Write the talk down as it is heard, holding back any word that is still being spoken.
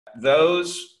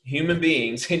those human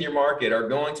beings in your market are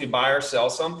going to buy or sell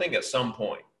something at some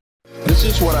point. This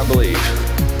is what I believe.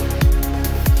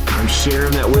 I'm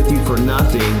sharing that with you for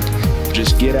nothing.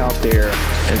 Just get out there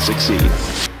and succeed.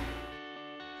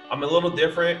 I'm a little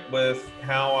different with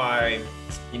how I,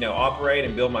 operate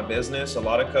and build my business. A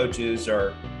lot of coaches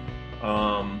are,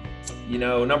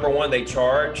 number one, they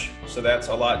charge. So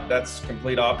that's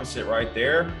complete opposite right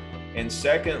there. And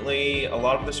secondly, a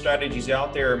lot of the strategies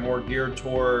out there are more geared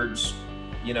towards,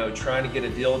 trying to get a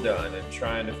deal done and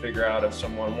trying to figure out if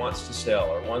someone wants to sell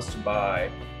or wants to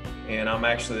buy. And I'm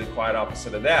actually the quite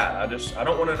opposite of that. I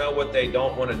don't want to know what they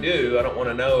don't want to do. I don't want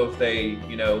to know if they,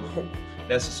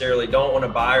 necessarily don't want to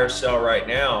buy or sell right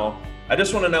now. I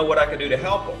just want to know what I can do to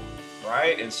help them,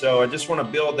 right? And so I just want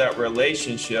to build that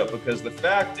relationship, because the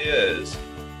fact is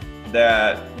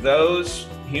that those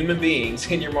human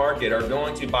beings in your market are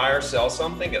going to buy or sell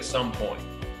something at some point,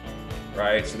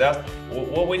 right? So that's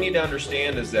what we need to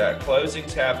understand, is that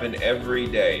closings happen every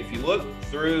day. If you look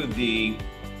through the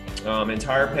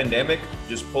entire pandemic,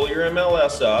 just pull your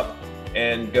MLS up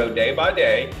and go day by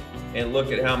day and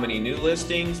look at how many new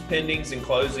listings, pendings, and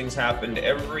closings happened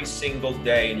every single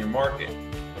day in your market.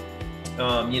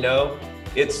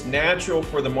 It's natural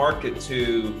for the market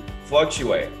to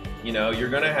fluctuate. You're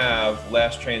going to have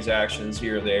less transactions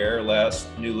here or there, less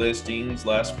new listings,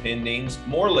 less pendings,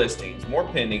 more listings, more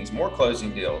pendings, more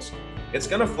closing deals. It's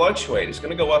going to fluctuate. It's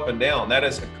going to go up and down. That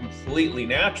is completely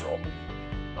natural.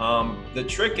 The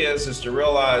trick is to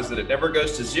realize that it never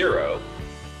goes to zero.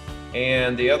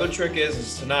 And the other trick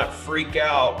is to not freak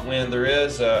out when there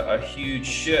is a huge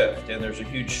shift and there's a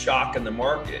huge shock in the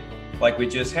market like we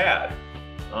just had.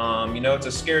 It's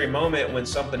a scary moment when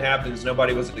something happens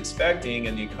nobody was expecting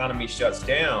and the economy shuts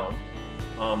down.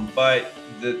 But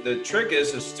the trick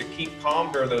is to keep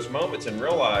calm during those moments and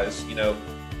realize,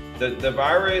 the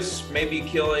virus may be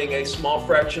killing a small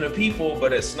fraction of people,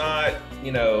 but it's not,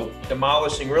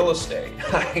 demolishing real estate.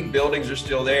 Buildings are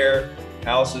still there.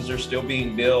 Houses are still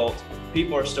being built.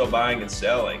 People are still buying and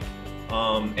selling.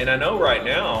 And I know right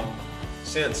now,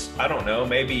 since around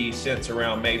May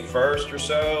 1st or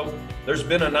so, there's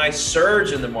been a nice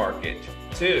surge in the market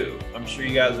too. I'm sure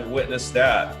you guys have witnessed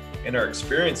that and are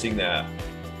experiencing that.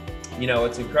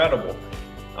 It's incredible.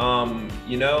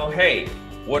 Hey,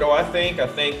 what do I think? I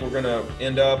think we're going to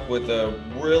end up with a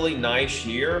really nice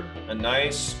year, a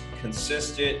nice,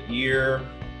 consistent year.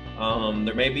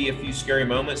 There may be a few scary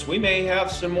moments. We may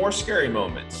have some more scary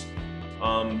moments. A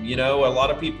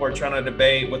lot of people are trying to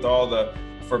debate with all the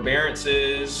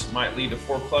forbearances might lead to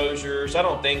foreclosures. I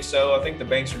don't think so. I think the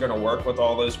banks are going to work with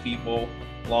all those people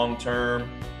long term.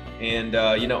 And,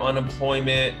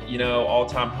 unemployment,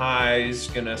 all-time highs,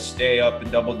 going to stay up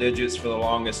in double digits for the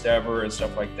longest ever and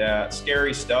stuff like that.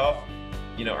 Scary stuff.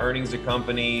 Earnings of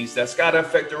companies. That's got to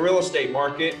affect the real estate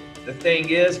market. The thing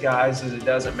is, guys, is it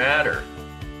doesn't matter.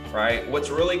 Right? What's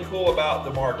really cool about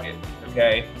the market,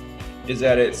 okay, is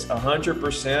that it's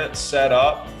 100% set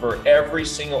up for every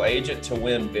single agent to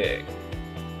win big.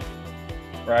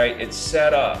 Right? It's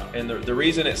set up. And the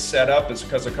reason it's set up is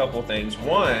because of a couple of things.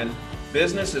 One,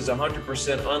 business is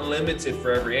 100% unlimited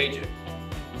for every agent.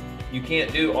 You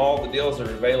can't do all the deals that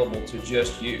are available to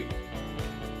just you.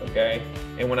 Okay?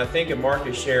 And when I think of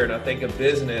market share and I think of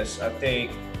business, I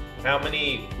think, how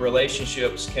many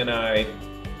relationships can I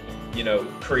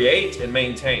create and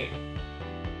maintain?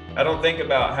 I don't think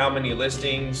about how many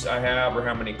listings I have or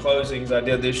how many closings I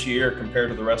did this year compared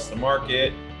to the rest of the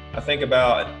market. I think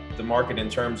about the market in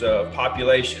terms of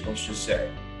population, let's just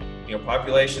say.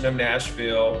 Population of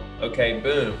Nashville, okay,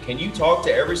 boom. Can you talk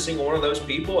to every single one of those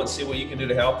people and see what you can do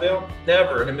to help them?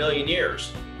 Never in a million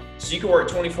years. So you can work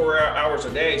 24 hours a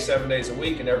day, 7 days a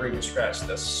week, and never even scratch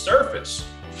the surface.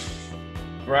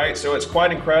 Right? So it's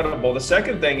quite incredible. The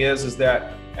second thing is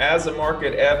that as the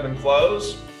market ebbs and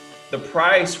flows, the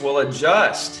price will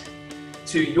adjust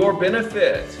to your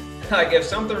benefit. Like if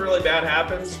something really bad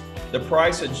happens, the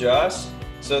price adjusts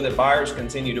so that buyers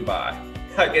continue to buy.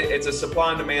 Like it's a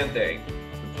supply and demand thing.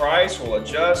 The price will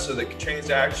adjust so that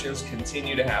transactions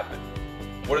continue to happen.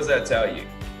 What does that tell you?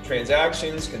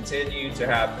 Transactions continue to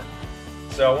happen.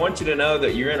 So I want you to know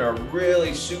that you're in a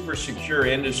really super secure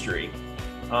industry.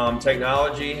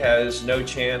 Technology has no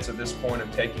chance at this point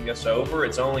of taking us over.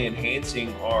 It's only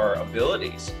enhancing our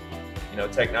abilities.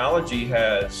 Technology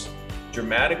has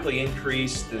dramatically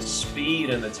increased the speed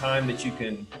and the time that you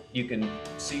can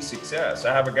see success.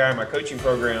 I have a guy in my coaching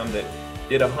program that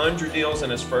did 100 deals in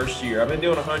his first year. I've been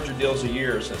doing 100 deals a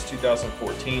year since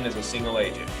 2014 as a single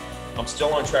agent. I'm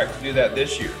still on track to do that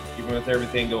this year, even with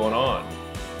everything going on.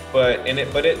 But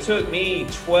it took me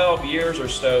 12 years or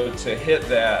so to hit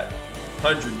that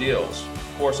 100 deals.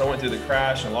 Of course, I went through the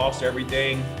crash and lost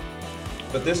everything.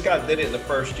 But this guy did it in the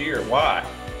first year. Why?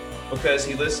 Because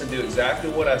he listened to exactly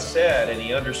what I said, and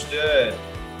he understood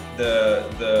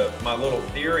my little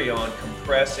theory on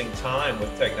compressing time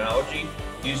with technology,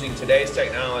 using today's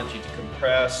technology to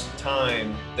compress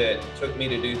time that took me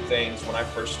to do things when I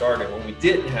first started, when we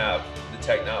didn't have the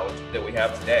technology that we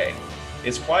have today.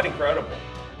 It's quite incredible.